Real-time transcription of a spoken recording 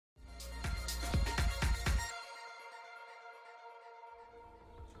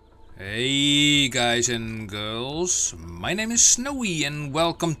Hey guys and girls, my name is Snowy and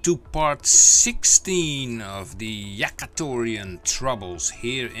welcome to part 16 of the YakaTorian troubles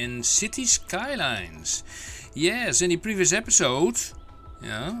here in Cities Skylines. Yes, in the previous episode,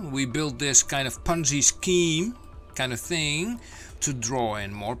 we built this kind of Ponzi scheme kind of thing to draw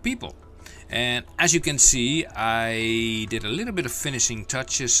in more people. And as you can see, I did a little bit of finishing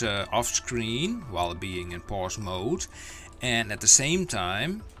touches off screen while being in pause mode, and at the same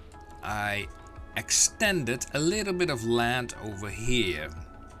time I extended a little bit of land over here.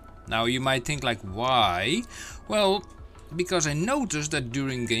 Now you might think like, why? Well, because I noticed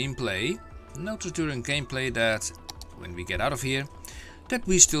during gameplay that when we get out of here, that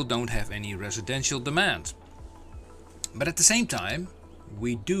we still don't have any residential demand. But at the same time,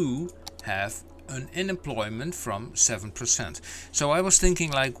 we do have an unemployment from 7%. So I was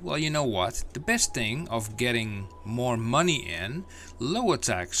thinking like, well, you know what? The best thing of getting more money in, lower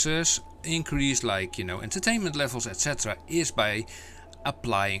taxes, increase like, entertainment levels, etc. is by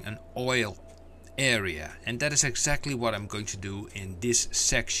applying an oil area. And that is exactly what I'm going to do in this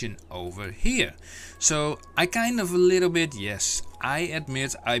section over here. So I kind of a little bit, yes, I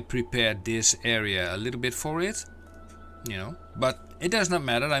admit I prepared this area a little bit for it. But it does not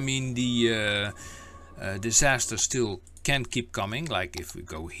matter. I mean, the disasters still can keep coming. Like if we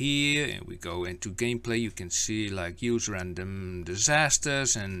go here and we go into gameplay, you can see like use random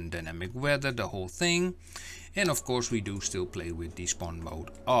disasters and dynamic weather, the whole thing. And of course we do still play with despawn mode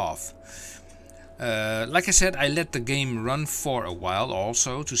off. Like I said, I let the game run for a while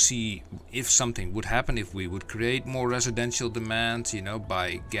also to see if something would happen, if we would create more residential demand,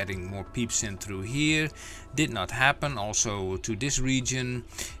 by getting more peeps in through here. Did not happen also to this region.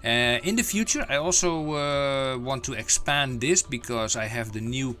 In the future I also want to expand this because I have the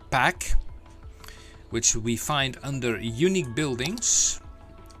new pack, which we find under unique buildings,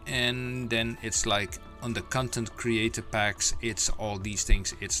 and then it's like on the content creator packs, it's all these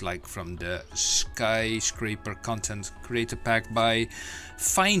things. It's like from the skyscraper content creator pack by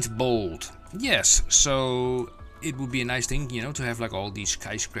Findbold. Yes, so it would be a nice thing, to have like all these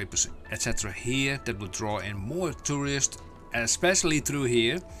skyscrapers, etc. here that would draw in more tourists, especially through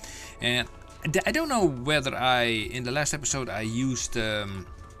here. And I don't know whether in the last episode I used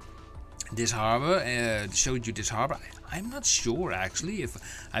this harbor, showed you this harbor. I'm not sure actually if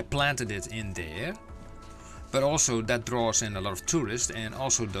I planted it in there. But also that draws in a lot of tourists, and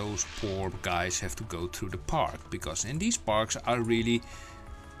also those poor guys have to go through the park, because in these parks are really,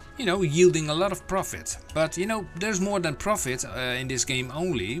 yielding a lot of profit. But there's more than profit in this game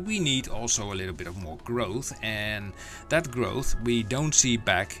only. We need also a little bit of more growth, and that growth we don't see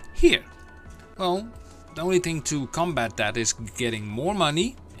back here. Well, the only thing to combat that is getting more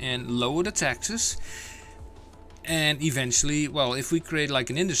money and lower the taxes. And eventually, well, if we create like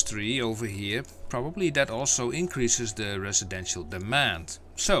an industry over here, probably that also increases the residential demand.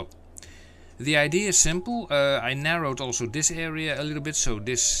 So the idea is simple. I narrowed also this area a little bit, so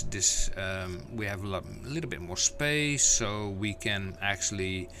this we have a little bit more space, so we can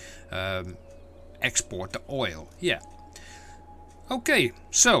actually export the oil. Yeah. Okay,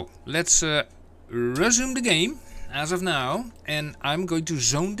 so let's resume the game as of now, and I'm going to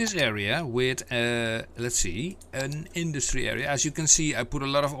zone this area with let's see, an industry area. As you can see, I put a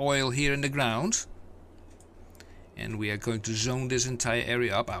lot of oil here in the ground, and we are going to zone this entire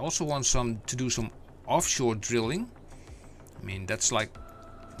area up. I also want to do some offshore drilling. I mean, that's like,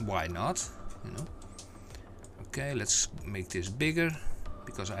 why not, Okay, let's make this bigger,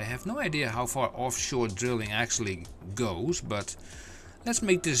 because I have no idea how far offshore drilling actually goes, but let's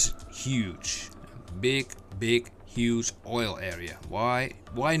make this huge. Big, huge oil area. Why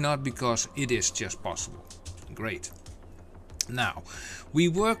not? Because it is just possible. Great. Now we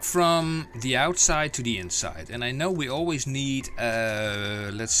work from the outside to the inside, and I know we always need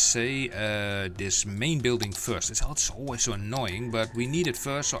let's say this main building first. It's always so annoying, but we need it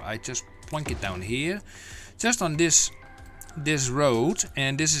first, so I just plunk it down here, just on this road,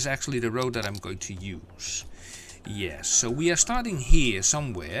 and this is actually the road that I'm going to use. Yes, so we are starting here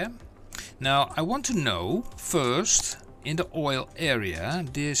somewhere. Now I want to know first, in the oil area,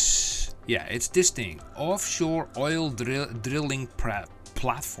 it's this thing, offshore oil drilling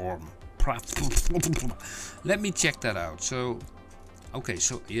platform. Let me check that out. So okay,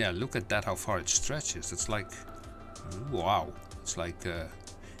 so yeah, look at that, how far it stretches. It's like, wow, it's like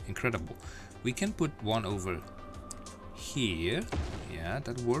incredible. We can put one over here. Yeah,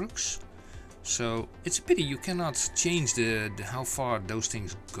 that works. So it's a pity you cannot change the how far those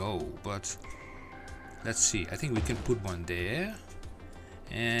things go, but let's see. I think we can put one there,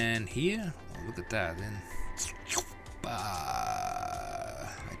 and here. Oh, look at that. And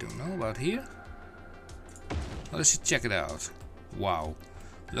I don't know about here. Well, let's check it out. Wow,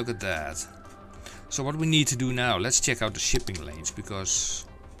 look at that. So what we need to do now, let's check out the shipping lanes, because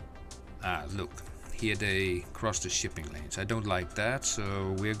look, here they cross the shipping lanes. I don't like that,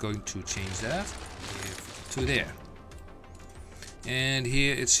 so we're going to change that to there. And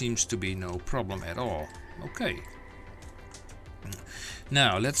here it seems to be no problem at all. Okay.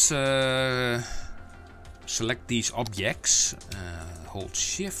 Now let's select these objects, hold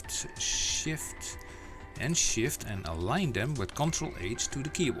shift and shift and align them with Ctrl H to the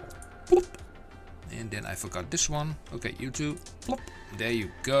keyboard. Plop. And then I forgot this one. Okay, you two. Plop. There you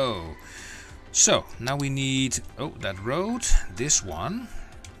go. So now we need, oh, that road, this one,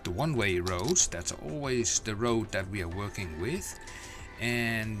 the one-way roads. That's always the road that we are working with.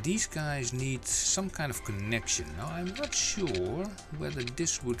 And these guys need some kind of connection. Now I'm not sure whether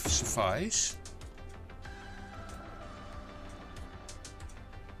this would suffice.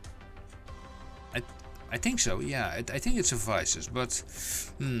 I think so, yeah, I think it suffices, but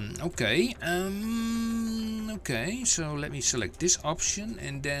okay. Okay, so let me select this option,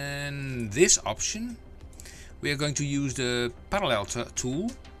 and then this option. We are going to use the parallel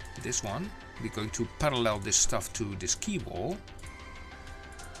tool, this one. We're going to parallel this stuff to this key wall.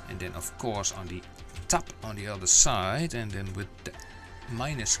 And then of course on the top on the other side, and then with the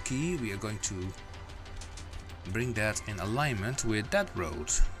minus key we are going to bring that in alignment with that road.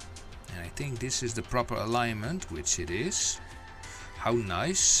 And I think this is the proper alignment, which it is. How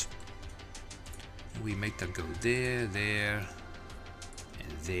nice. We make that go there, there,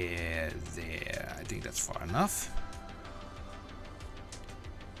 and there, there. I think that's far enough.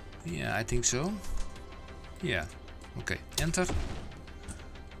 Yeah, I think so. Yeah, okay, enter.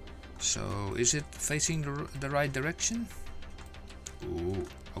 So is it facing the right direction? Ooh,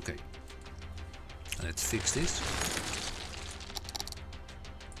 okay. Let's fix this.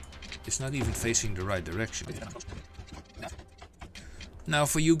 It's not even facing the right direction. Now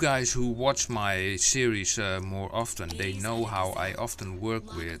for you guys who watch my series more often, they know how I often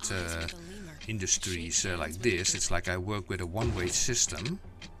work with industries like this. It's like I work with a one-way system.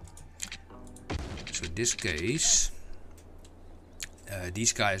 So in this case,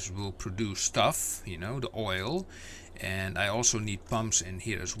 these guys will produce stuff, you know, the oil, and I also need pumps in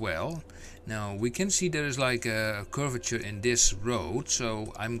here as well. Now we can see there is like a curvature in this road,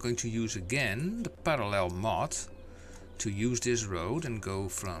 so I'm going to use again the parallel mod to use this road and go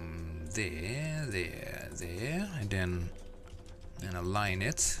from there, there, there, and then align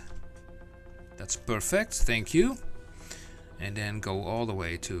it. That's perfect, thank you. And then go all the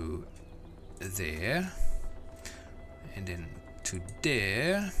way to there, and then to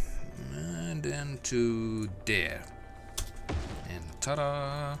there, and then to there, and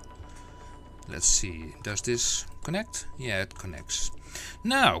ta-da! Let's see, does this connect? Yeah, it connects.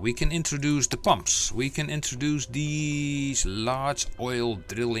 Now we can introduce the pumps. We can introduce these large oil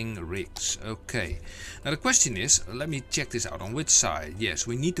drilling rigs. Okay, now the question is, let me check this out, on which side? Yes,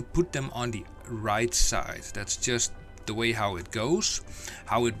 we need to put them on the right side. That's just the way how it goes,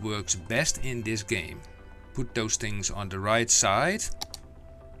 how it works best in this game. Put those things on the right side,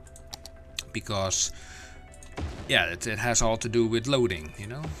 because yeah, it has all to do with loading, you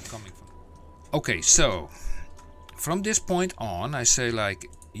know, coming from. Okay, so from this point on, I say like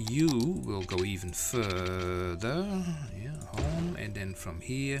you will go even further, yeah, home, and then from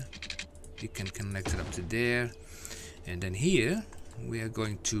here you can connect it up to there, and then here we are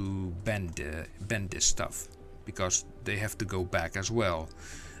going to bend this stuff, because they have to go back as well.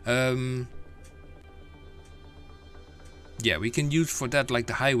 Yeah, we can use for that like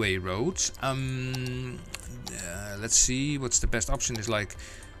the highway roads. Let's see, what's the best option is like,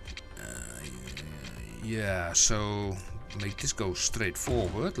 yeah, so make this go straight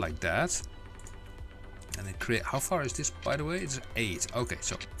forward like that. And then create, how far is this by the way? It's 8. Okay,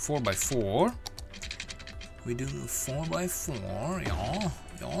 so 4x4. We do 4x4, yeah,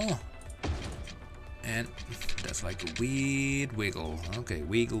 yeah. And that's like a weird wiggle. Okay,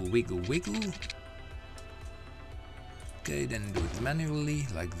 wiggle, wiggle, wiggle. Okay, then do it manually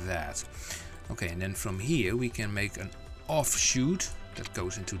like that. Okay, and then from here we can make an offshoot that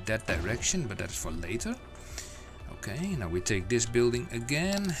goes into that direction, but that's for later. Okay, now we take this building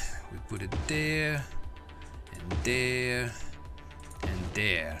again, we put it there, and there, and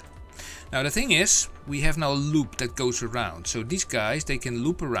there. Now the thing is, we have now a loop that goes around. So these guys, they can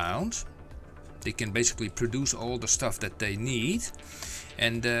loop around. They can basically produce all the stuff that they need.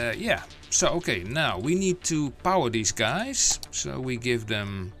 And yeah, so okay, now we need to power these guys. So we give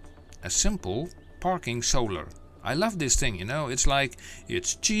them a simple parking solar. I love this thing, you know, it's like,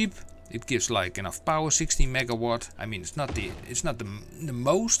 it's cheap, It gives like enough power, 16 megawatt. I mean, it's not the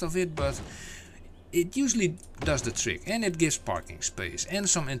most of it, but it usually does the trick. And it gives parking space and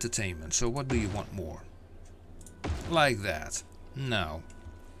some entertainment. So what do you want more? Like that. Now,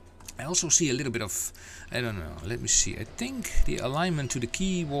 I also see a little bit of, I don't know, let me see. I think the alignment to the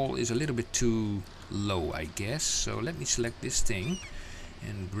key wall is a little bit too low, I guess. So let me select this thing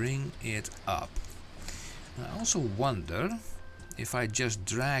and bring it up. I also wonder if I just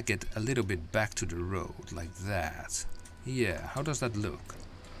drag it a little bit back to the road, like that. Yeah, how does that look?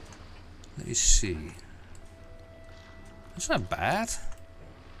 Let me see. It's not bad.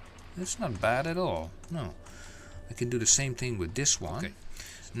 It's not bad at all. No. I can do the same thing with this one. Okay.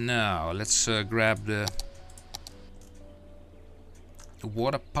 Now, let's grab the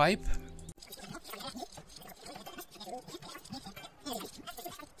water pipe.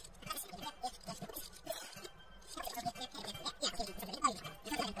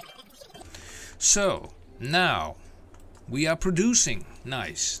 So, now we are producing.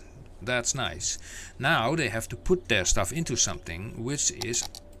 Nice. That's nice. Now they have to put their stuff into something, which is,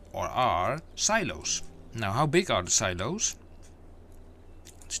 or are, silos. Now, how big are the silos?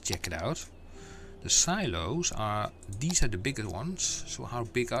 Let's check it out. The silos are, these are the bigger ones. So how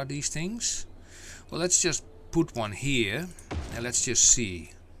big are these things? Well, let's just put one here and let's just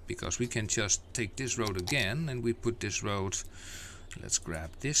see. Because we can just take this road again and we put this road. Let's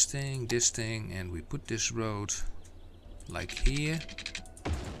grab this thing, and we put this road like here.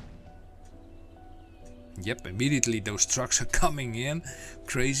 Yep, immediately those trucks are coming in.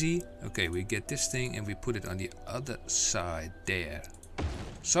 Crazy. Okay, we get this thing and we put it on the other side there.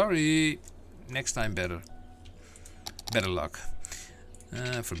 Sorry. Next time better. Better luck.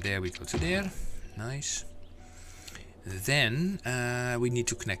 From there we go to there. Nice. Then we need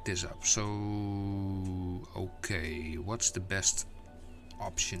to connect this up. So, okay, what's the best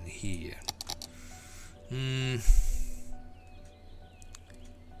option here?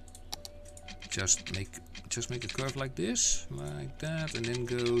 Just make a curve like this, like that, and then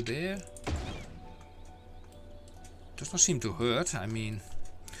go there. Does not seem to hurt. I mean,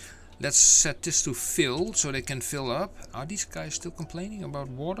 let's set this to fill so they can fill up. Are these guys still complaining about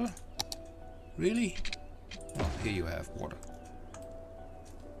water? Really? Well, here you have water.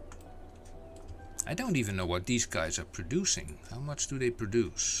 I don't even know what these guys are producing. How much do they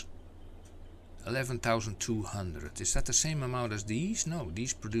produce? 11,200. Is that the same amount as these? No,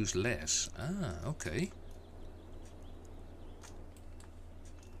 these produce less. Ah, okay.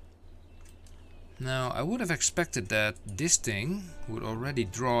 Now, I would have expected that this thing would already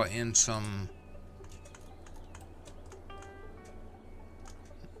draw in some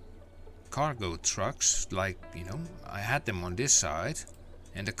cargo trucks, like, you know, I had them on this side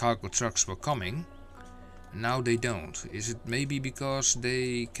and the cargo trucks were coming. Now they don't. Is it maybe because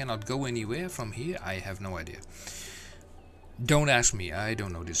they cannot go anywhere from here? I have no idea. Don't ask me, I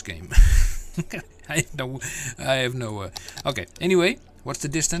don't know this game. I have no okay, anyway, what's the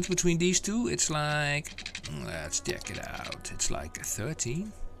distance between these two? It's like, let's check it out. It's like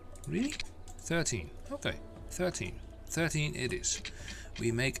 13. Really? 13. Okay, 13 it is.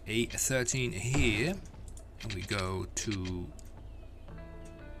 We make a 13 here and we go to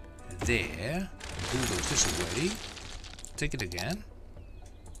there, bulldoze this away, take it again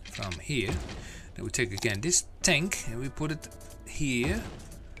from here, then we take again this tank and we put it here,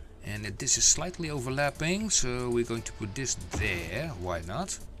 and this is slightly overlapping, so we're going to put this there, why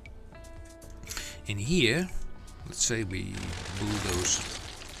not? In here, let's say we bulldoze.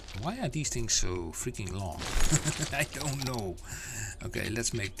 Why are these things so freaking long? I don't know. Okay,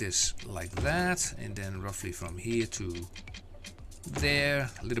 let's make this like that, and then roughly from here to there,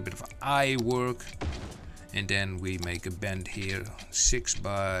 a little bit of eye work, and then we make a bend here, 6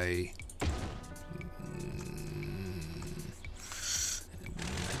 by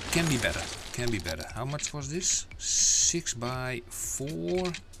can be better. How much was this? 6 by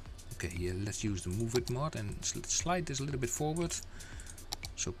 4. Okay, yeah, let's use the move it mod and slide this a little bit forward.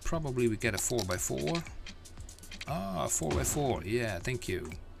 So probably we get a 4 by 4. Ah, 4 by 4. Yeah, thank you.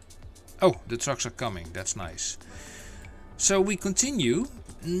 Oh, the trucks are coming. That's nice. So we continue.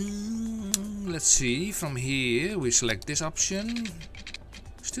 Let's see. From here, we select this option.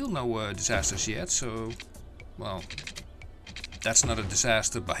 Still no disasters yet. So, well, that's not a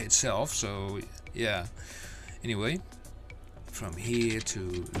disaster by itself. So, yeah. Anyway, from here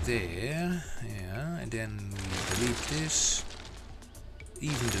to there. Yeah, and then we delete this.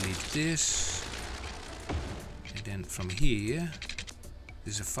 Even delete this. And then from here,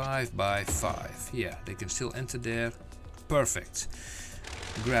 this is a 5 by 5. Yeah, they can still enter there. Perfect.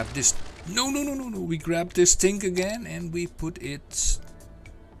 Grab this. No. We grab this thing again and we put it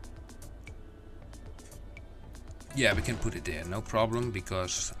Yeah, we can put it there, no problem,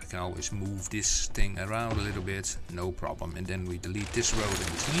 because I can always move this thing around a little bit, no problem. And then we delete this road in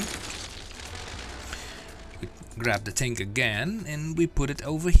between. We grab the tank again and we put it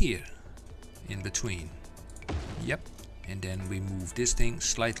over here in between. Yep. And then we move this thing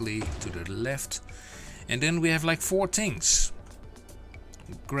slightly to the left. And then we have like 4 things.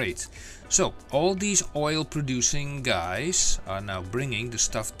 Great. So all these oil producing guys are now bringing the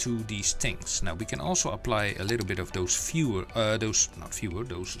stuff to these things. Now we can also apply a little bit of those those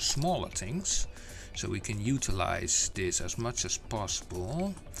smaller things. So we can utilize this as much as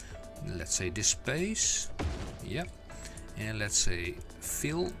possible. Let's say this space. Yep. And let's say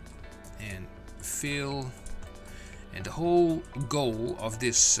fill and fill. And the whole goal of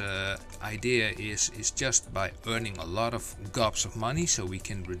this idea is just by earning a lot of gobs of money, so we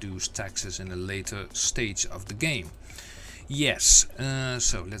can reduce taxes in a later stage of the game. Yes,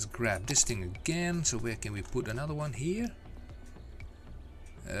 so let's grab this thing again. So where can we put another one here?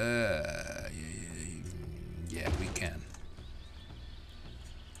 Yeah, we can.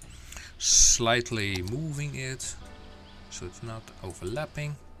 Slightly moving it so it's not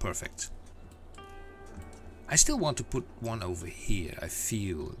overlapping. Perfect. I still want to put one over here. I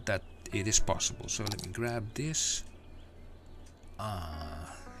feel that it is possible. So let me grab this.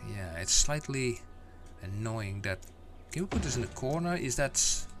 Yeah, it's slightly annoying that... Can we put this in the corner? Is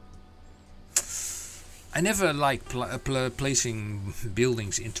that... I never like placing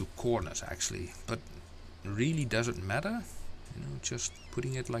buildings into corners actually. But really doesn't matter. You know, just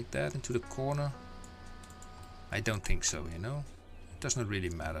putting it like that into the corner. I don't think so, you know. It does not really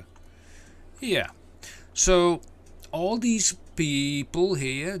matter. Yeah. So all these people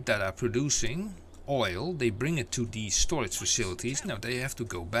here that are producing oil, they bring it to these storage facilities. Now they have to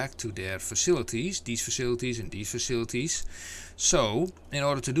go back to their facilities, these facilities and these facilities. So in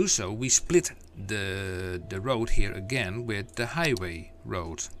order to do so, we split the road here again with the highway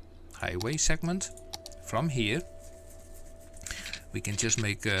segment from here. We can just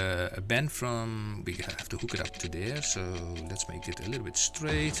make a bend from, we have to hook it up to there, so let's make it a little bit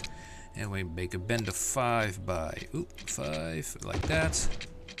straight. And we make a bend of 5 by 5, like that.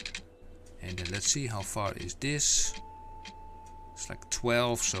 And then let's see how far is this. It's like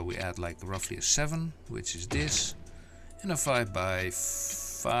 12, so we add like roughly a 7, which is this. And a 5 by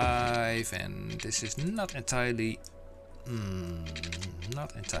 5, and this is not entirely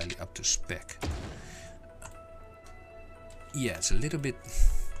up to spec. Yeah, it's a little bit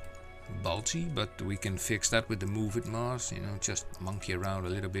bulgy, but we can fix that with the move it mask, you know, just monkey around a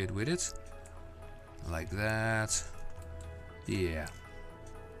little bit with it like that. Yeah,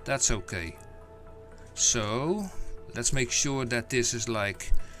 that's okay. So let's make sure that this is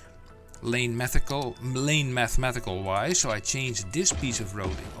like lane mathematical wise. So I changed this piece of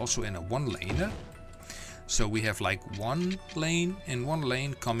road also in a 1-laner, so we have like 1 lane and 1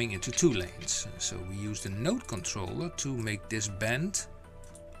 lane coming into 2 lanes. So we use the node controller to make this bend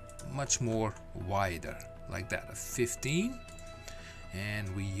much more wider, like that, a 15.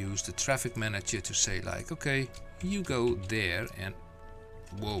 And we use the traffic manager to say like, okay, you go there, and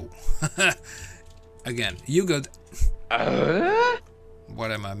whoa. Again, you go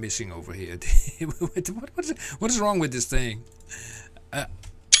what am I missing over here? What is wrong with this thing?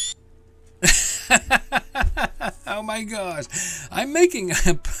 Oh my gosh, I'm making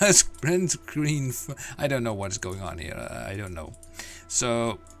a print screen. I don't know what is going on here. I don't know.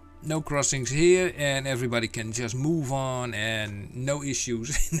 So no crossings here, and everybody can just move on, and no issues.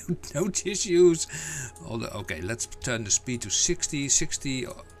 no tissues. Although, okay, let's turn the speed to 60. 60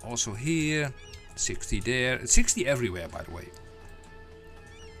 also here. 60 there. 60 everywhere, by the way.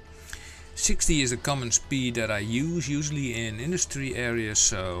 60 is a common speed that I use usually in industry areas,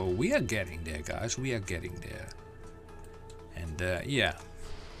 so we are getting there, guys. We are getting there. And yeah,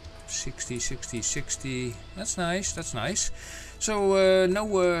 60, 60, 60. That's nice. That's nice. So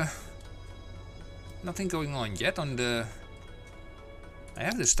nothing going on yet on the. I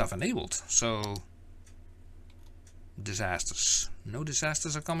have this stuff enabled, so disasters. No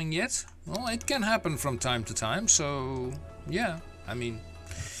disasters are coming yet. Well, it can happen from time to time. So yeah, I mean.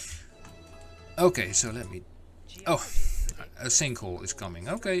 Okay, so let me. Oh, a sinkhole is coming.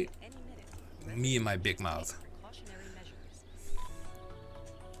 Okay, me and my big mouth.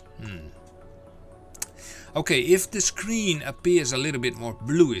 Okay, if the screen appears a little bit more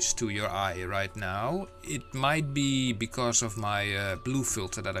bluish to your eye right now, it might be because of my blue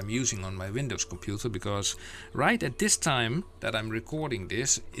filter that I'm using on my Windows computer, because right at this time that I'm recording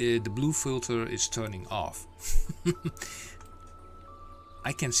this, the blue filter is turning off.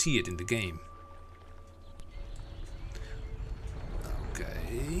 I can see it in the game.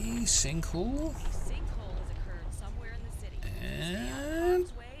 Okay, sinkhole.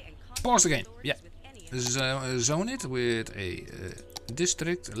 Pause again. Yeah. Zone it with a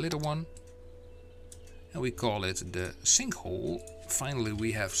district, a little one. And we call it the sinkhole. Finally,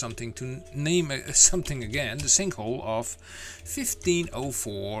 we have something to name something again. The sinkhole of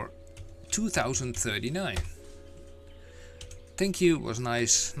 1504-2039. Thank you. It was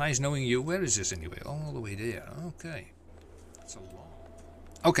nice knowing you. Where is this anyway? All the way there. Okay. That's a long.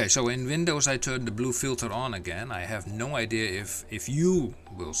 Okay, so in Windows I turned the blue filter on again. I have no idea if you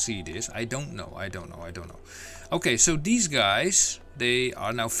will see this. I don't know. Okay, so these guys, they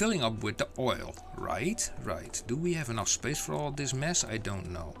are now filling up with the oil, right? Right. Do we have enough space for all this mess? I don't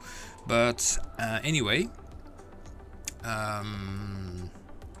know. But anyway,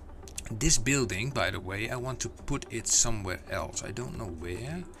 this building, by the way, I want to put it somewhere else. I don't know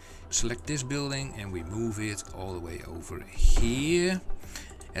where. Select this building and we move it all the way over here.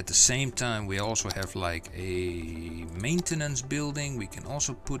 At the same time, we also have like a maintenance building. We can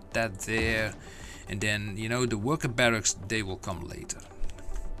also put that there. And then, you know, the worker barracks, they will come later.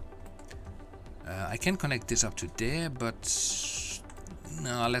 I can connect this up to there, but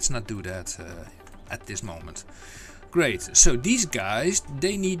no, let's not do that at this moment. Great, so these guys,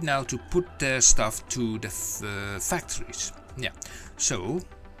 they need now to put their stuff to the factories. Yeah, so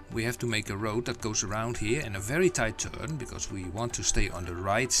we have to make a road that goes around here in a very tight turn, because we want to stay on the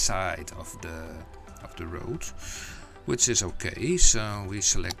right side of the road, which is okay. So we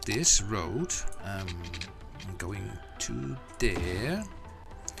select this road, going to there,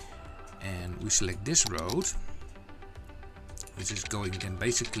 and we select this road, which is going then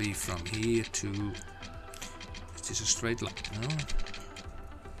basically from here to. Is this a straight line? No.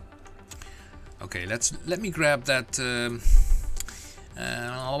 Okay, let me grab that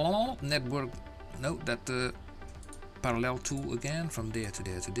network. No, that parallel tool again, from there to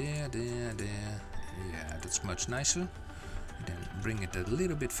there to there. Yeah, that's much nicer. Then bring it a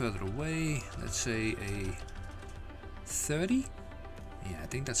little bit further away. Let's say a 30. Yeah, I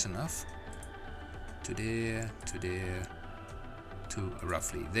think that's enough. To there, to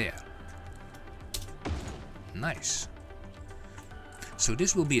roughly there. Nice. So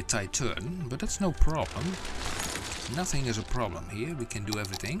this will be a tight turn, but that's no problem. Nothing is a problem here. We can do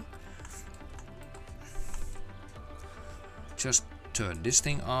everything. Just turn this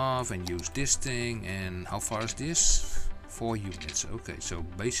thing off and use this thing. And how far is this? 4 units. Okay, so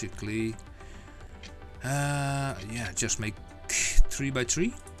basically, yeah, just make 3 by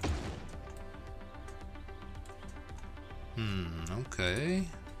 3. Okay.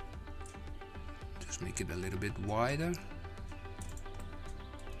 Just make it a little bit wider.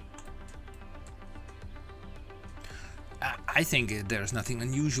 I think there's nothing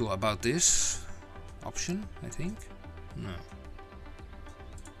unusual about this option, I think. No.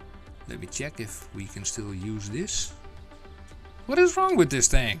 Let me check if we can still use this. What is wrong with this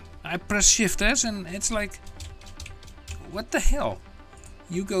thing? I press Shift S and it's like, what the hell?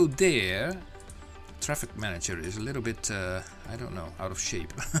 You go there. Traffic manager is a little bit, I don't know, out of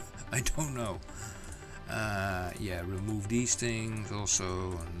shape. I don't know. Yeah, remove these things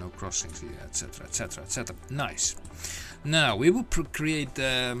also, no crossings here, etc, etc, etc. Nice. Now we will create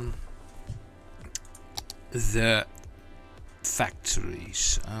the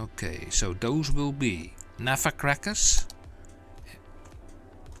factories. Okay, so those will be Nafa crackers.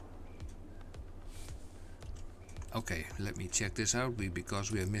 Okay, let me check this out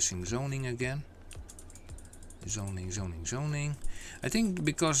because we are missing zoning again. Zoning. I think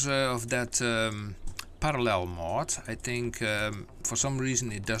because of that parallel mod, I think for some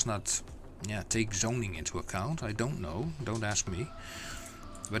reason it does not take zoning into account. I don't know, don't ask me.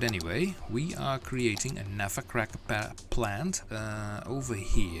 But anyway, we are creating a Nafa cracker plant over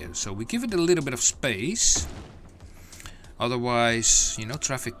here. So we give it a little bit of space. Otherwise, you know,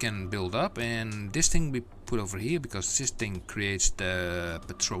 traffic can build up. And this thing we put over here because this thing creates the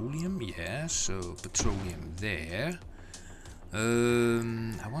petroleum. Yeah, so petroleum there.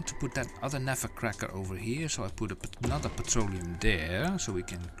 I want to put that other Nafa cracker over here. So I put another petroleum there. So we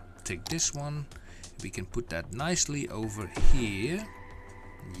can take this one. We can put that nicely over here.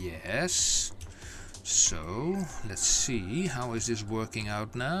 Yes. So let's see, how is this working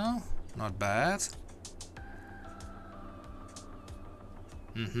out now? Not bad.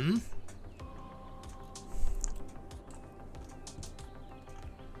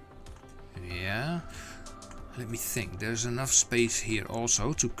 Yeah. Let me think. There's enough space here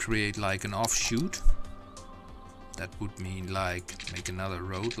also to create like an offshoot. That would mean like make another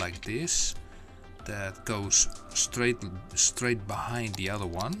road like this. That goes straight behind the other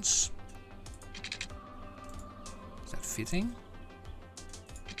ones. Is that fitting?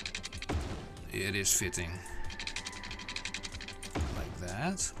 It is fitting. Like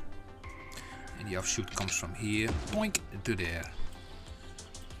that. and the offshoot comes from here, boink, to there.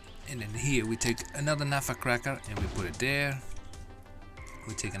 And then here we take another naphtha cracker and we put it there.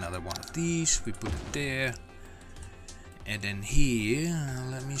 We take another one of these, we put it there. And then here,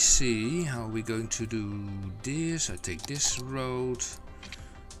 let me see how we're going to do this. I take this road,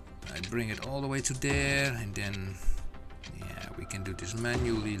 I bring it all the way to there, and then yeah, we can do this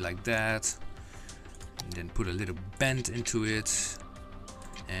manually like that. And then put a little bend into it.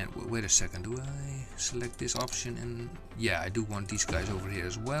 And wait a second, do I select this option? And yeah, I do want these guys over here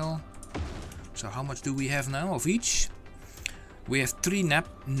as well. So how much do we have now of each? We have 3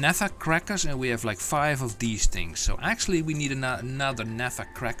 naphtha crackers and we have like 5 of these things. So actually we need another naphtha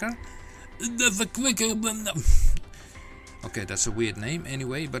cracker. Okay, that's a weird name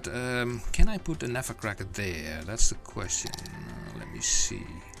anyway, but can I put a naphtha cracker there? That's the question. Let me see.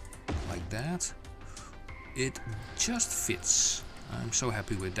 Like that. It just fits. I'm so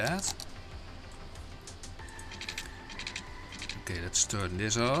happy with that. Okay, let's turn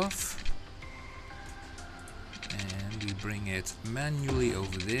this off. And we bring it manually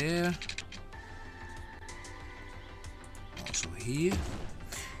over there. Also here.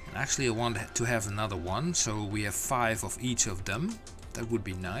 And actually I want to have another one, so we have 5 of each of them. That would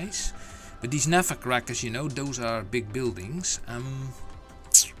be nice. But these naphtha crackers, you know, those are big buildings.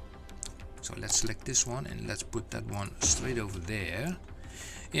 So let's select this one and let's put that one straight over there.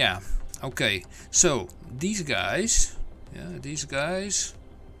 Yeah, okay. So these guys,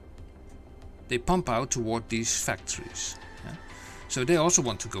 they pump out toward these factories. Yeah? So they also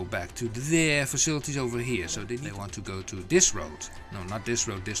want to go back to their facilities over here. So they want to go to this road. No, not this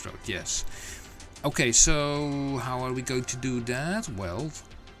road, this road, yes. Okay, so how are we going to do that? Well,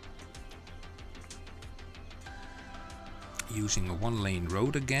 using a 1-lane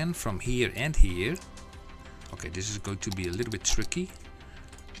road again from here and here. Okay, this is going to be a little bit tricky.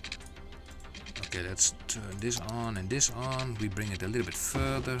 Okay, let's turn this on and this on. We bring it a little bit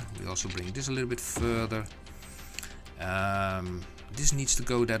further. We also bring this a little bit further. This needs to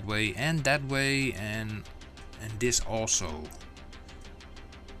go that way, and this also.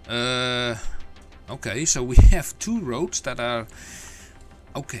 Okay, so we have 2 roads that are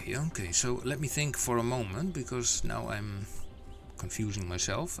okay. So let me think for a moment, because now I'm confusing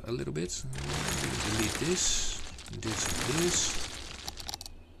myself a little bit. Delete this, this.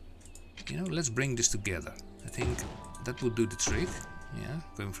 You know, let's bring this together. I think that will do the trick. Yeah,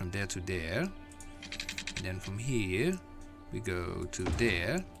 going from there to there. And then from here we go to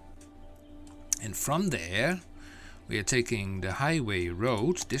there. And from there we are taking the highway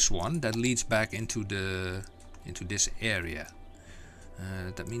road, this one, that leads back into this area.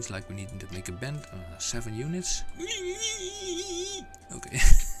 That means like we need to make a bend, 7 units. Okay.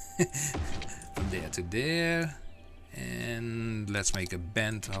 From there to there. And let's make a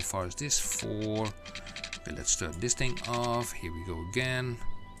bend. How far is this? 4. Okay, let's turn this thing off. Here we go again.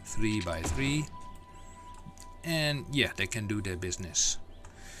 3 by 3. And yeah, they can do their business.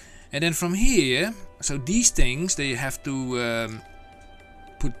 And then from here, so these things, they have to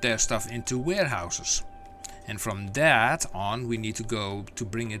put their stuff into warehouses. And from that on, we need to go to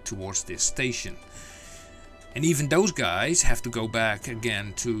bring it towards this station. And even those guys have to go back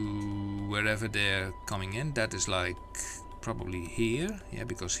again to wherever they're coming in. That is like probably here. Yeah,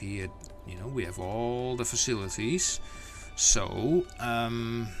 because here, you know, we have all the facilities. So,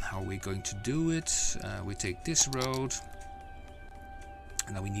 how are we going to do it? We take this road.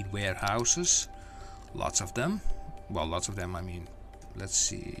 And now we need warehouses. Lots of them. Well, lots of them, I mean, let's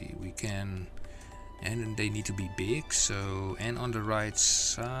see. We can... And they need to be big, so, and on the right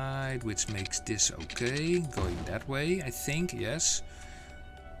side, which makes this okay, going that way, I think, yes.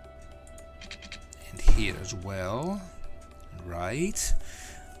 And here as well, right.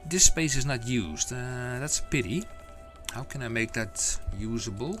 This space is not used, that's a pity. How can I make that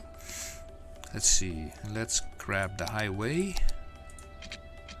usable? Let's see, let's grab the highway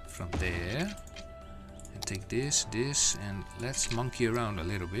from there, and take this, and let's monkey around a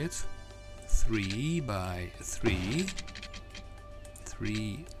little bit. 3 by 3,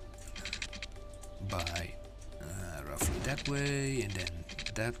 3 by roughly that way, and then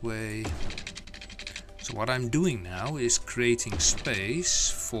that way. So what I'm doing now is creating space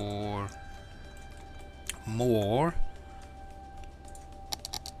for more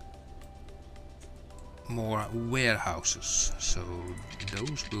warehouses. So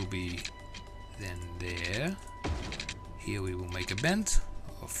those will be then there. Here we will make a bend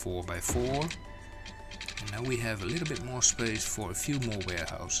of 4 by 4. And now we have a little bit more space for a few more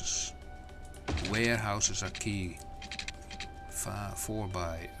warehouses. Warehouses are key. 4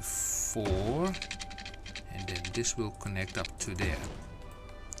 by 4. And then this will connect up to there.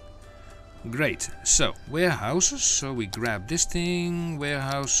 Great. So warehouses. So we grab this thing.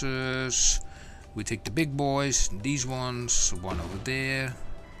 Warehouses. We take the big boys. These ones. One over there.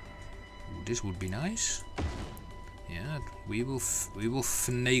 Ooh, this would be nice. Yeah, we will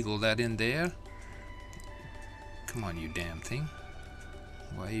finagle that in there. Come on, you damn thing.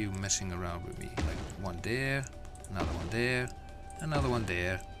 Why are you messing around with me? Like one there, another one there, another one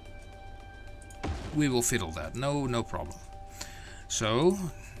there. We will fiddle that. No problem. So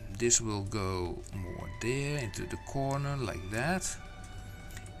this will go more there into the corner like that.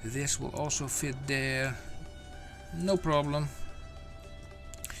 This will also fit there. No problem.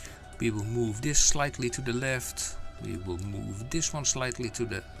 We will move this slightly to the left. We will move this one slightly to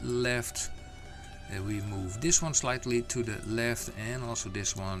the left. And we move this one slightly to the left and also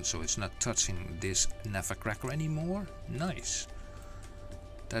this one, so it's not touching this Nafacracker anymore. Nice.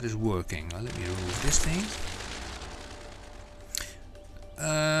 That is working. Let me remove this thing.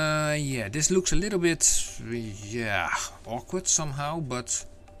 Yeah, this looks a little bit, awkward somehow, but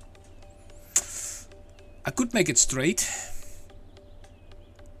I could make it straight.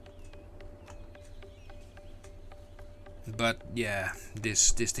 But yeah,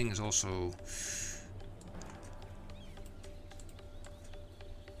 this thing is also,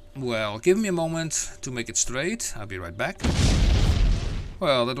 well, give me a moment to make it straight. I'll be right back.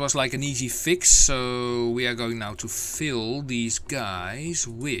 Well, that was like an easy fix, so we are going now to fill these guys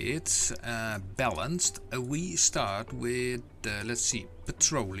with balanced. We start with, let's see,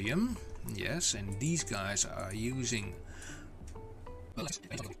 petroleum. Yes, and these guys are using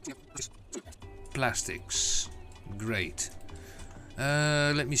plastics. Great.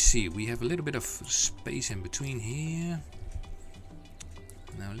 Let me see, we have a little bit of space in between here.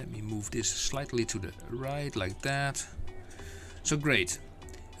 Now let me move this slightly to the right like that. So great.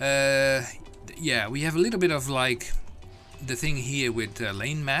 Yeah, we have a little bit of like the thing here with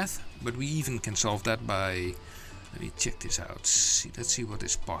lane math, but we even can solve that by, let me check this out. Let's see what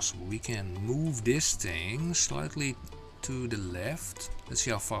is possible. We can move this thing slightly to the left. Let's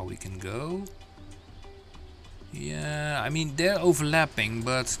see how far we can go. Yeah, I mean they're overlapping,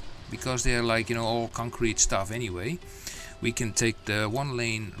 but because they're like, you know, all concrete stuff anyway, we can take the one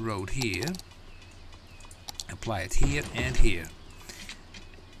lane road here, apply it here and here.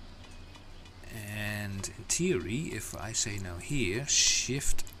 And in theory, if I say now here,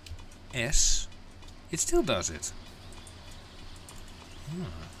 Shift S, it still does it.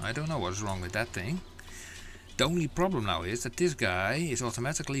 I don't know what's wrong with that thing. The only problem now is that this guy is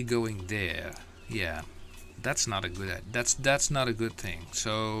automatically going there. Yeah, that's not a good. That's not a good thing.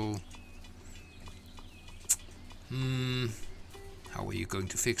 So, how are you going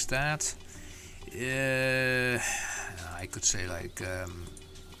to fix that? I could say like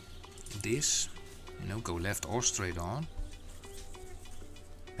this. You know, go left or straight on.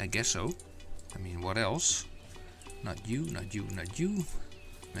 I guess so. I mean, what else? Not you, not you, not you,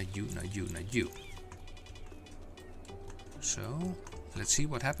 not you, not you, not you. So, let's see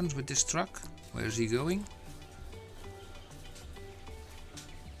what happens with this truck. Where is he going?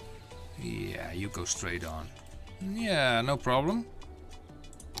 Yeah, you go straight on. Yeah, no problem.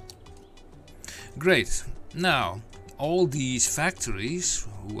 Great. Now, all these factories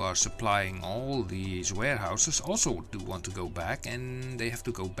who are supplying all these warehouses also do want to go back, and they have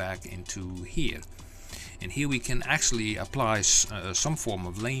to go back into here. And here we can actually apply some form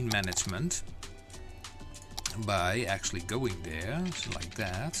of lane management by actually going there, so like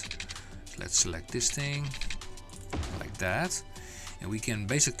that. So let's select this thing, like that. And we can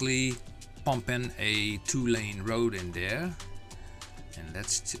basically pump in a 2-lane road in there. And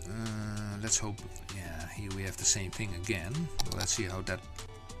let's hope, yeah, here we have the same thing again. Well, let's see how that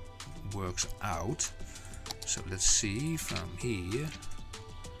works out. So let's see from here.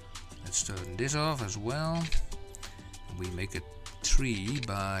 Let's turn this off as well. We make it 3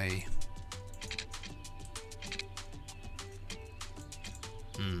 by...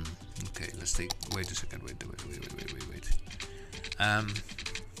 Okay, let's take... Wait a second. Wait. I'm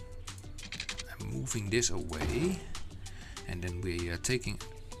moving this away. And then we are taking...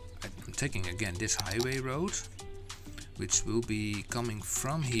 I'm taking again this highway road, which will be coming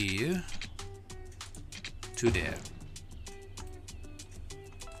from here to there.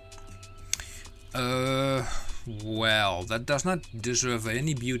 Well, that does not deserve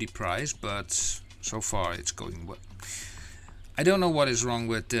any beauty prize, but so far it's going well. I don't know what is wrong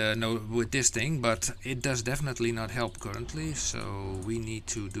with with this thing, but it does definitely not help currently, so we need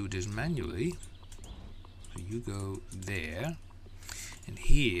to do this manually. So you go there, and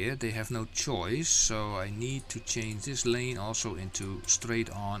here they have no choice, so I need to change this lane also into straight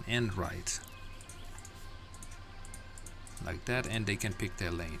on and right. Like that, and they can pick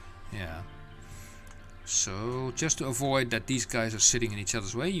their lane. Yeah. So just to avoid that these guys are sitting in each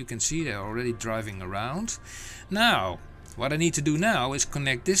other's way, you can see they're already driving around. Now, what I need to do now is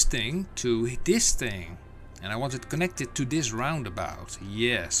connect this thing to this thing. And I want to connect it to this roundabout.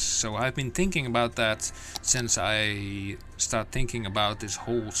 Yes, so I've been thinking about that since I start thinking about this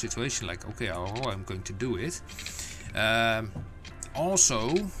whole situation. Like, okay, how I'm going to do it.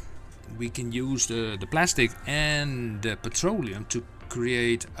 Also, we can use the plastic and the petroleum to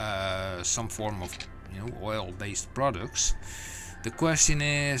create some form of, you know, oil-based products. The question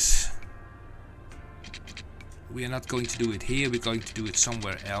is, we are not going to do it here. We're going to do it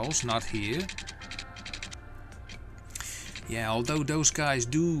somewhere else, not here. Yeah, although those guys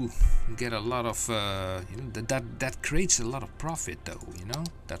do get a lot of, you know, that creates a lot of profit, though. You know,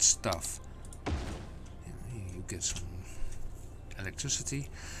 that stuff. You get some electricity.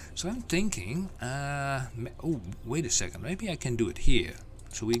 So I'm thinking, oh, wait a second. Maybe I can do it here.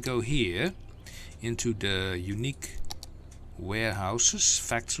 So we go here into the unique warehouses,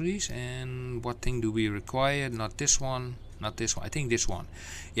 factories, and what thing do we require? Not this one. Not this one. I think this one.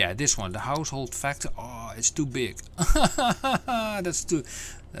 Yeah, this one. The household factor. Oh, it's too big. That's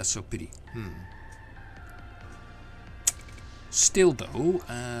so pity. Still though,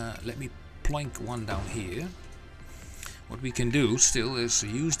 let me plonk one down here. What we can do still is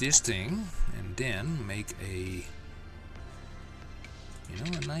use this thing and then make a, you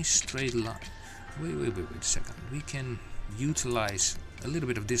know, a nice straight line. Wait a second. We can utilize a little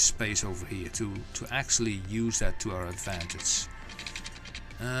bit of this space over here to actually use that to our advantage.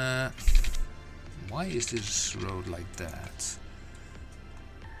 Why is this road like that?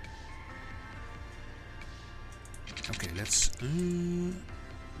 Okay, let's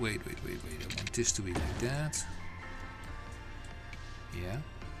wait, I want this to be like that. Yeah,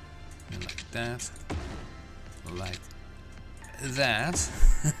 and like that, like that.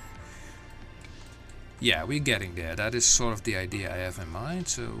 Yeah, we're getting there. That is sort of the idea I have in mind.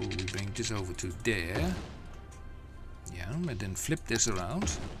 So we bring this over to there. Yeah, and then flip this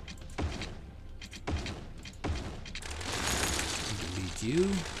around. Delete you.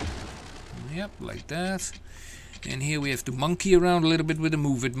 Yep, like that. And here we have to monkey around a little bit with the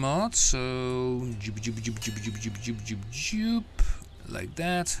move it mod. So like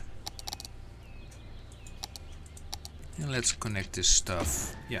that. And let's connect this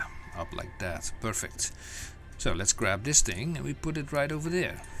stuff. Yeah. Up like that. Perfect. So let's grab this thing and we put it right over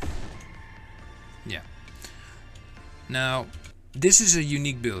there. Yeah. Now, this is a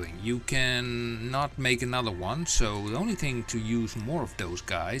unique building. You can not make another one. So the only thing to use more of those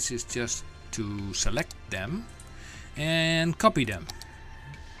guys is just to select them and copy them.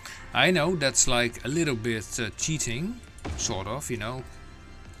 I know that's like a little bit cheating, sort of, you know,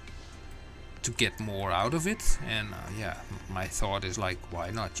 to get more out of it, and yeah, my thought is like, why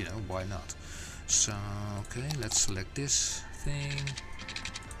not, you know, why not? So okay, let's select this thing.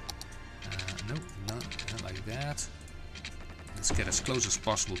 No, not like that. Let's get as close as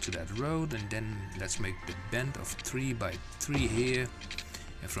possible to that road, and then let's make the bend of 3 by 3 here,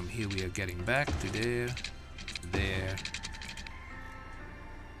 and from here we are getting back to there.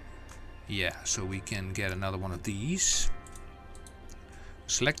 Yeah, so we can get another one of these.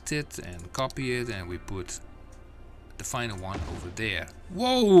 Select it and copy it, and we put the final one over there.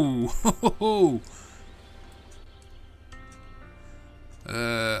 Whoa!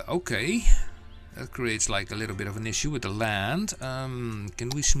 Okay, that creates like a little bit of an issue with the land. Can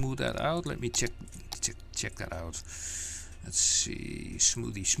we smooth that out? Let me check that out. Let's see,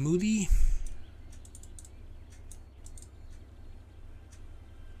 smoothie.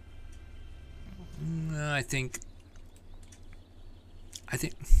 I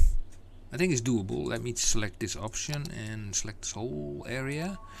think it's doable. Let me select this option and select this whole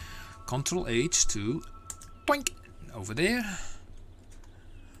area. Control H to boink over there.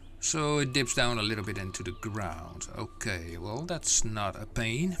 So it dips down a little bit into the ground. Okay, well that's not a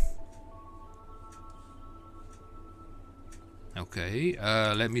pain. Okay,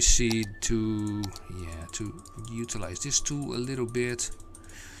 let me see to utilize this tool a little bit.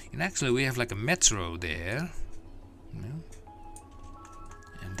 And actually we have like a metro there. Yeah.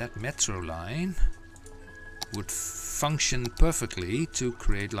 And that metro line would function perfectly to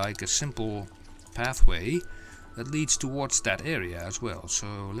create like a simple pathway that leads towards that area as well. So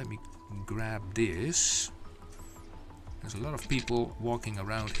let me grab this. There's a lot of people walking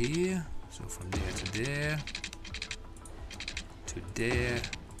around here. So from there to there, to there,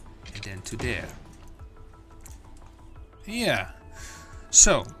 and then to there. Yeah.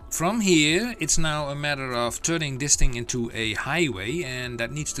 So from here it's now a matter of turning this thing into a highway, and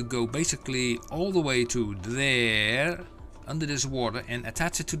that needs to go basically all the way to there, under this water and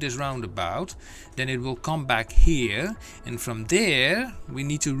attach it to this roundabout, then it will come back here, and from there we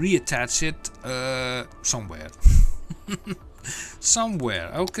need to reattach it somewhere.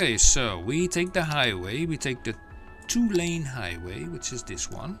 Somewhere. Okay, so we take the highway, we take the 2-lane highway, which is this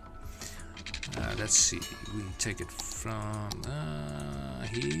one. Let's see, we take it from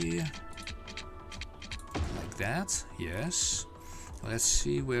here, like that. Yes. Let's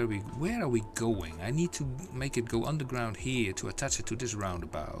see where are we going? I need to make it go underground here to attach it to this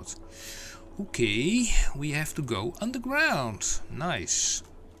roundabout. Okay, we have to go underground. Nice.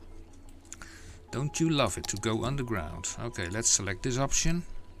 Don't you love it to go underground? Okay, let's select this option.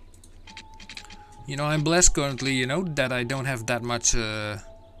 You know, I'm blessed currently, you know, that I don't have that much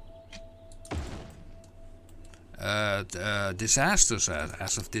disasters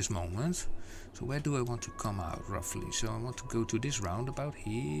as of this moment. So where do I want to come out roughly? So I want to go to this roundabout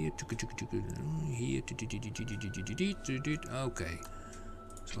here. Here. Okay.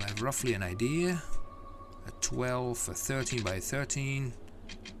 So I have roughly an idea. A 12, a 13 by 13.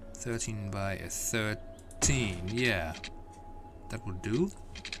 13 by a 13. Yeah. That would do.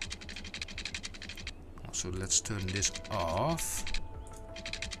 So let's turn this off.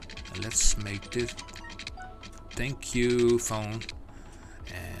 And let's make this. Thank you, phone.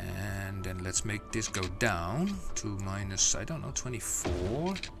 And then let's make this go down to minus, I don't know,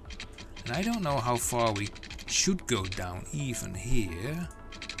 24. And I don't know how far we should go down even here.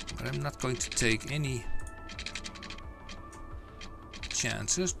 But I'm not going to take any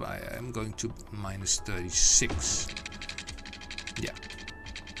chances. But I'm going to minus 36. Yeah.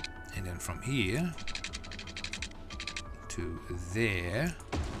 And then from here to there.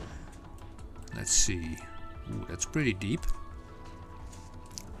 Let's see. Ooh, that's pretty deep.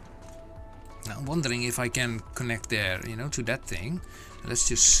 Now I'm wondering if I can connect there, you know, to that thing. Let's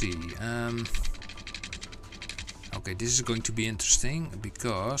just see. Okay, this is going to be interesting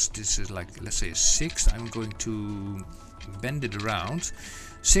because this is like, let's say a 6. I'm going to bend it around.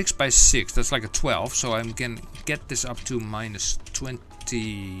 6 by 6, that's like a 12. So I can get this up to minus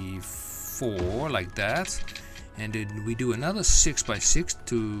 24 like that. And then we do another 6 by 6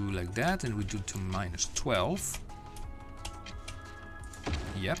 to like that, and we do to minus 12.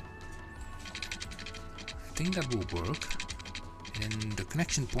 Yep. I think that will work. And the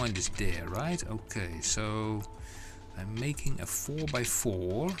connection point is there, right? Okay, so I'm making a 4 by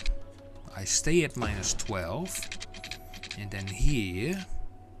 4. I stay at minus 12. And then here,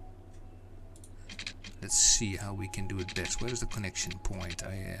 let's see how we can do it best. Where is the connection point?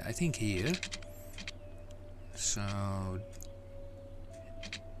 I think here. So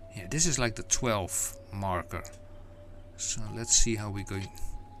yeah, this is like the 12 marker. So let's see how we go.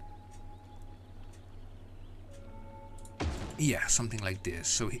 Yeah, something like this.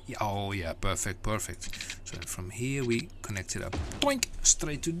 So oh yeah, perfect. So from here we connect it up, boink,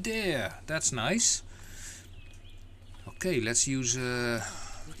 straight to there. That's nice. Okay, let's use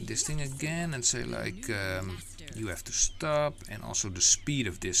this thing again and say like you have to stop, and also the speed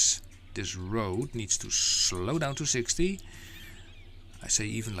of this road needs to slow down to 60. I say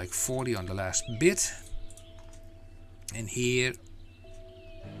even like 40 on the last bit. And here,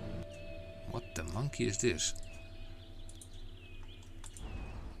 what the monkey is this?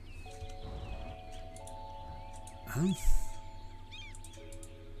 Huh?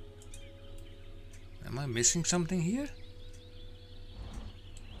 Am I missing something here?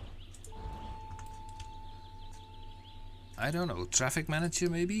 I don't know, traffic manager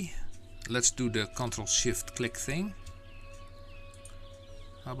maybe? Let's do the Ctrl-Shift-Click thing.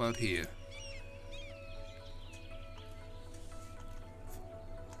 How about here?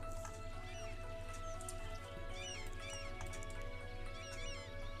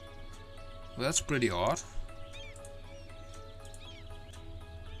 Well, that's pretty odd.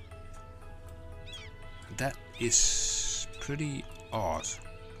 That is pretty odd,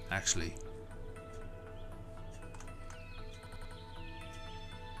 actually.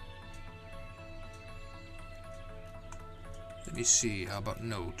 Let me see, how about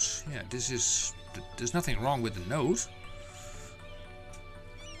nodes? Yeah, there's nothing wrong with the node.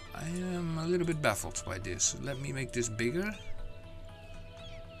 I am a little bit baffled by this. Let me make this bigger.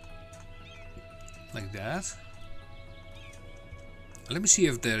 Like that. Let me see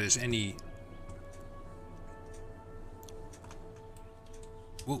if there is any...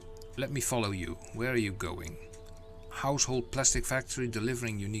 Well, let me follow you. Where are you going? Household plastic factory,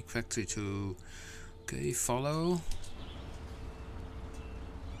 delivering unique factory to... Okay, follow.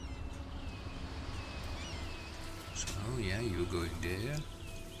 So, yeah, you're going there.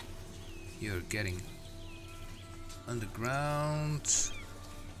 You're getting underground,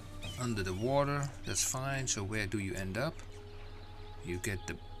 under the water. That's fine. So where do you end up? You get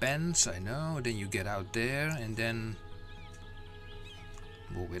the bends, I know, then you get out there, and then,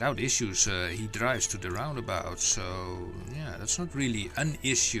 well, without issues, he drives to the roundabout, so yeah, that's not really an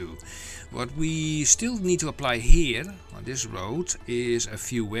issue. What we still need to apply here on this road is a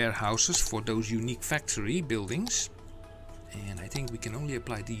few warehouses for those unique factory buildings, and I think we can only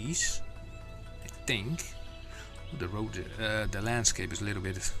apply these. I think the road, the landscape is a little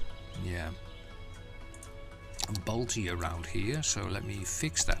bit, yeah, bulgy around here, so let me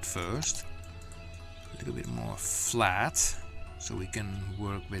fix that first. A little bit more flat, so we can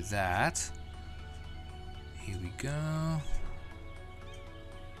work with that. Here we go.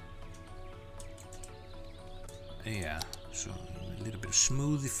 Yeah, so a little bit of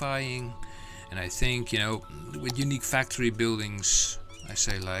smoothifying, and I think, you know, with unique factory buildings, I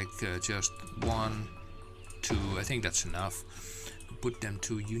say like just 1, 2, I think that's enough. Put them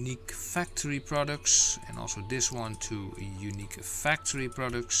to unique factory products, and also this one to unique factory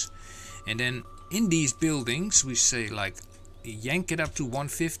products. And then in these buildings we say like yank it up to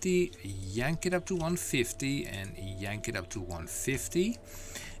 150, yank it up to 150, and yank it up to 150.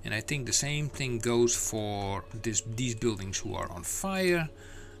 And I think the same thing goes for these buildings who are on fire.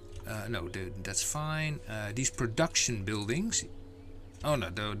 No, that's fine. These production buildings, oh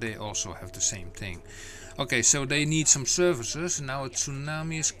no, they also have the same thing. Okay, so they need some services. Now a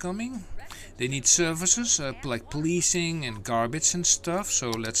tsunami is coming. They need services like policing and garbage and stuff. So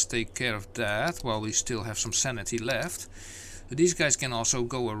let's take care of that while we still have some sanity left. But these guys can also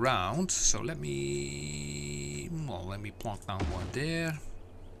go around. So let me plonk down one there,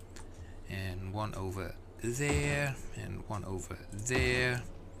 and one over there, and one over there.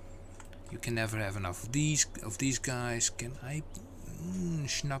 You can never have enough of these guys. Can I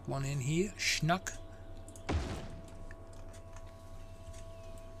schnuck one in here? Schnuck.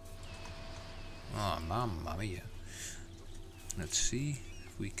 Oh, mamma mia. Let's see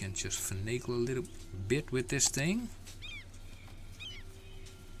if we can just finagle a little bit with this thing.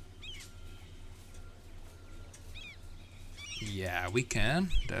 Yeah, we can.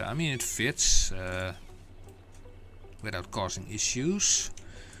 I mean, it fits without causing issues.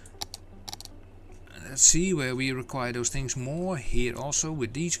 Let's see where we require those things more. Here also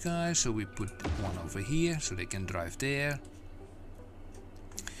with these guys, so we put one over here so they can drive there.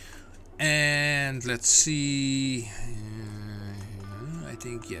 And let's see, I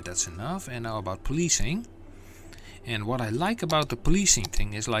think, yeah, that's enough. And now about policing. And what I like about the policing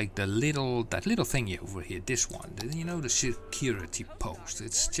thing is like that little thingy over here, this one, you know, the security post.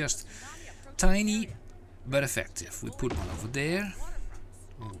 It's just tiny but effective. We put one over there,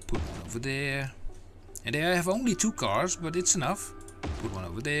 we'll put one over there, and they have only 2 cars, but it's enough. Put one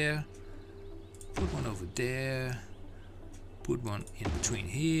over there, put one over there, put one in between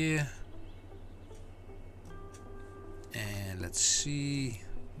here, and let's see,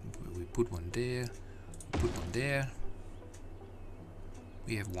 we put one there, put one there.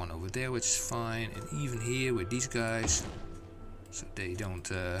 We have one over there, which is fine, and even here with these guys, so they don't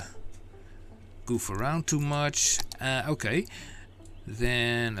goof around too much. Okay,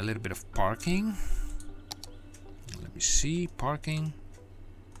 then a little bit of parking. Let me see, parking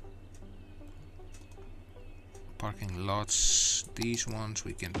lots. These ones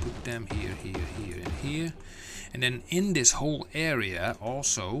we can put them here, here, here, and here. And then in this whole area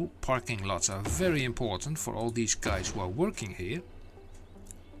also parking lots are very important for all these guys who are working here.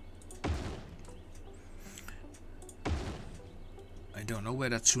 I don't know where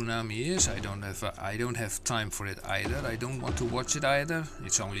that tsunami is. I don't have time for it either. I don't want to watch it either.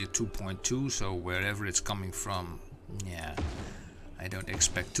 It's only a 2.2, so wherever it's coming from, yeah, I don't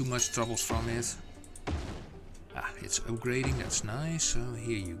expect too much troubles from it. Ah, it's upgrading, that's nice. So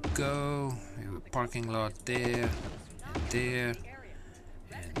here you go. We have a parking lot there, and there,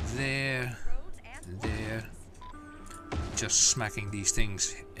 and there, and there. Just smacking these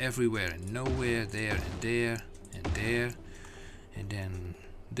things everywhere and nowhere, there and there and there. And then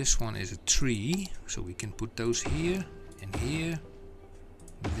this one is a tree, so we can put those here and here,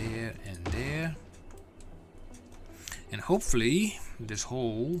 there and there. And hopefully this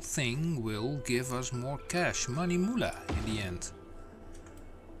whole thing will give us more cash, money moolah in the end.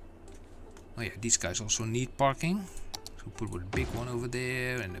 Oh yeah, these guys also need parking. So put a big one over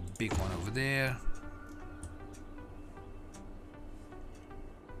there and a big one over there.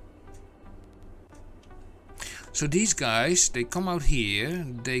 So these guys, they come out here,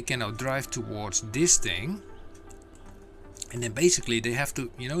 they can now drive towards this thing. And then basically they have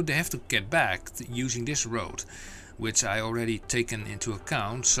to, you know, they have to get back using this road, which I already taken into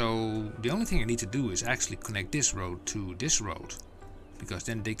account. So the only thing I need to do is actually connect this road to this road, because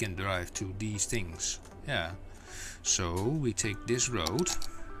then they can drive to these things. Yeah. So we take this road.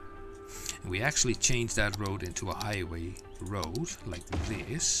 We actually change that road into a highway road like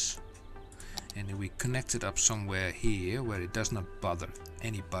this, and then we connect it up somewhere here where it does not bother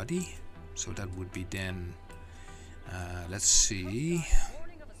anybody. So that would be then let's see,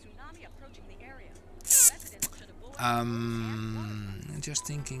 just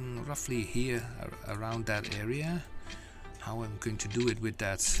thinking roughly here around that area. How I'm going to do it with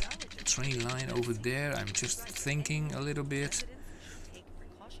that train line over there, I'm just thinking a little bit.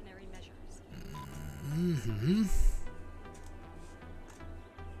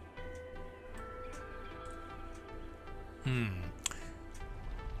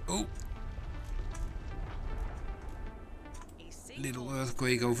 Oh, little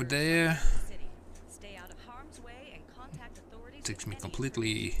earthquake over there. Takes me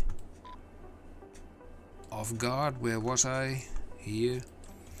completely off guard. Where was I? Here.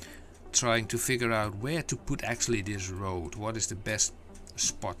 Trying to figure out where to put actually this road. What is the best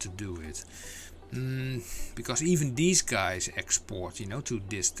spot to do it? Because even these guys export, you know, to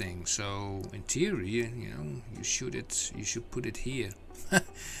this thing. So in theory, you know, you should put it here.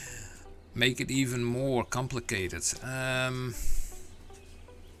 Make it even more complicated.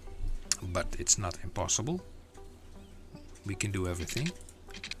 But it's not impossible. We can do everything.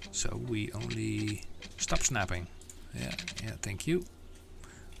 So we only stop snapping. Yeah, thank you.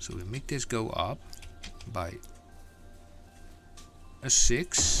 So we make this go up by a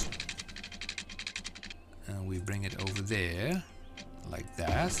 6. And we bring it over there like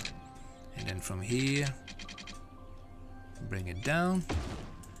that, and then from here bring it down,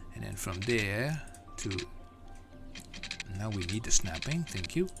 and then from there to, now we need the snapping,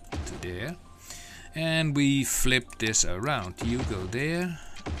 thank you, to there, and we flip this around. You go there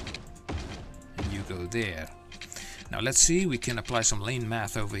and you go there. Now let's see, we can apply some lane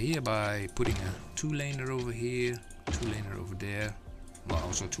math over here by putting a 2-laner over here, 2-laner over there. Well,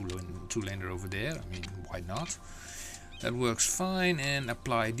 also 2-laner over there. I mean, why not? That works fine. And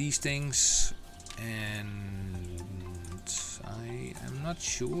apply these things. And I am not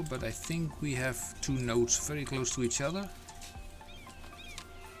sure, but I think we have 2 nodes very close to each other.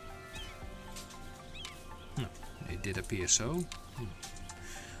 They did appear so.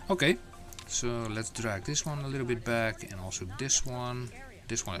 Okay, so let's drag this one a little bit back, and also this one.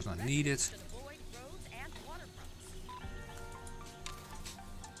 This one is not needed.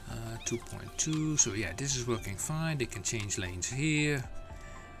 2.2, so yeah, this is working fine. They can change lanes here.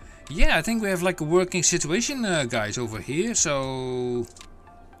 Yeah, I think we have like a working situation, guys, over here. So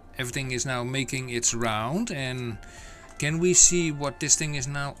everything is now making its round, and can we see what this thing is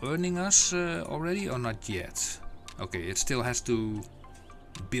now earning us already, or not yet? Okay, it still has to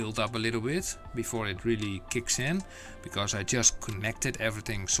build up a little bit before it really kicks in, because I just connected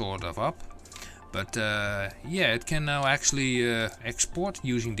everything sort of up. But yeah, it can now actually export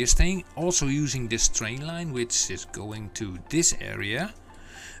using this thing, also using this train line, which is going to this area.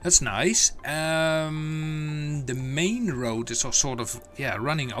 That's nice. The main road is sort of, yeah,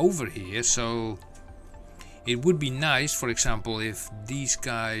 running over here, so it would be nice, for example, if these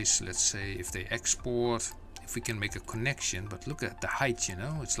guys, let's say, if they export, if we can make a connection. But look at the height, you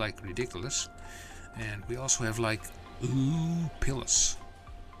know, it's like ridiculous. And we also have like, ooh, pillars.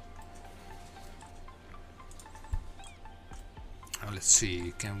 Now let's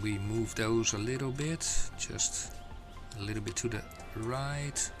see, can we move those a little bit? Just a little bit to the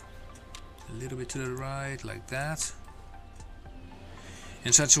right, a little bit to the right, like that.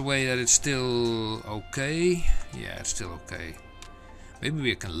 In such a way that it's still okay. Yeah, it's still okay. Maybe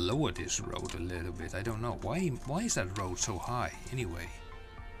we can lower this road a little bit. I don't know. Why is that road so high anyway?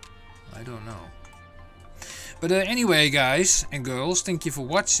 I don't know. But anyway, guys and girls, thank you for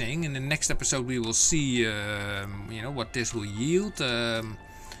watching. In the next episode we will see you know, what this will yield.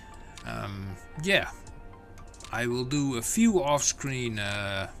 Yeah, I will do a few off-screen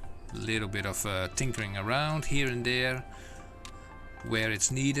little bit of tinkering around here and there where it's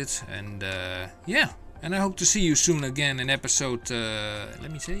needed, and yeah, and I hope to see you soon again in episode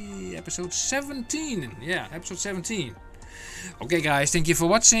let me say episode 17. Yeah, episode 17. Okay guys, thank you for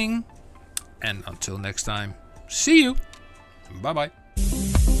watching, and until next time, see you. Bye bye.